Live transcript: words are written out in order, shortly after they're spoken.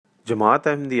Jamaat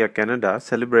Ahmadiyya Canada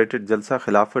celebrated Jalsa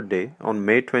Khilafat Day on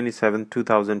May 27,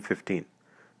 2015.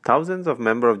 Thousands of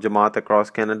members of Jamaat across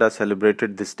Canada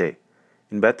celebrated this day.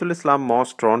 In Baitul Islam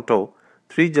Mosque, Toronto,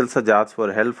 3 Jalsa Jats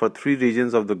were held for 3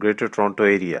 regions of the Greater Toronto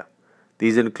Area.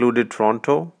 These included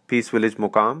Toronto, Peace Village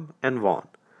Muqam, and Vaughan.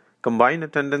 Combined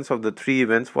attendance of the 3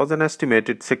 events was an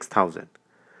estimated 6,000.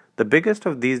 The biggest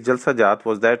of these Jalsa Jat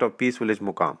was that of Peace Village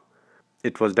Muqam.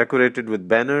 It was decorated with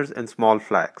banners and small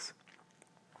flags.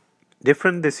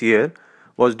 Different this year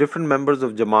was different members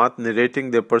of Jamaat narrating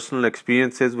their personal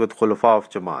experiences with Khilafat of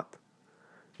Jamaat.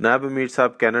 Naib Amir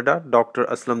Sahib Canada, Dr.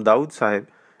 Aslam Dawood Sahib,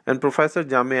 and Professor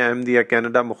Jamia Ahmadiyya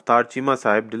Canada Mukhtar Chima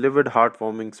Sahib delivered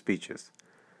heartwarming speeches.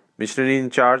 Missionary in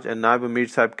charge and Naib Amir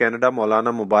Sahib Canada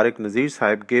Maulana Mubarak Nazir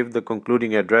Sahib gave the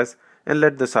concluding address and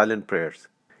led the silent prayers.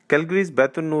 Calgary's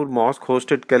Baitul Noor Mosque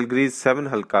hosted Calgary's 7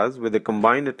 halkas with a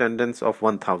combined attendance of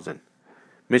 1,000.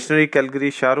 Missionary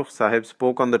Calgary Shahrukh Sahib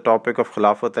spoke on the topic of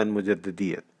Khilafat and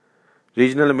Mujaddidiyat.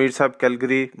 Regional Amir Sahib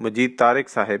Calgary Majid Tariq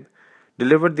Sahib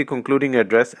delivered the concluding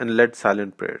address and led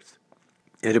silent prayers.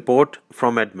 A report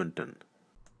from Edmonton.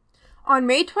 On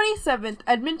May 27th,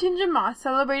 Edmonton Jamaat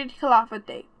celebrated Khilafat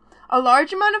Day. A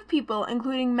large amount of people,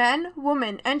 including men,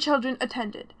 women, and children,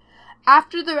 attended.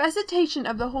 After the recitation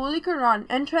of the Holy Quran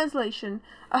and translation,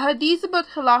 a hadith about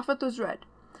Khilafat was read.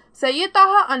 Sayyid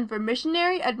Taha Anwar,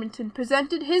 missionary Edmonton,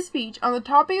 presented his speech on the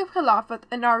topic of Khilafat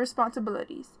and our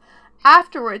responsibilities.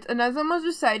 Afterwards, a nazam was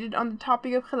recited on the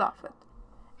topic of Khilafat.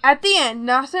 At the end,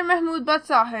 Nasir Mahmood Bhat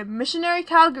Sahib, missionary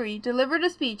Calgary, delivered a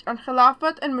speech on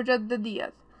Khilafat and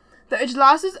Mujaddidiyat. The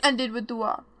ijlases ended with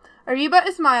dua. Ariba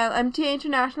Ismail, MTA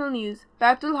International News,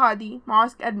 Baitul Hadi,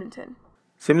 Mosque, Edmonton.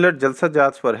 Similar Jalsa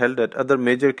Jats were held at other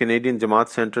major Canadian Jamaat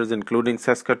centres including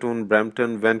Saskatoon,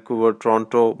 Brampton, Vancouver,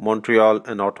 Toronto, Montreal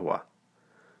and Ottawa.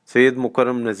 Sayyid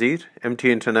Mukarram Nazir,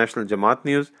 MTA International Jamaat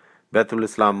News, Baitul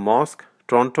Islam Mosque,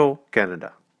 Toronto,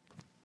 Canada.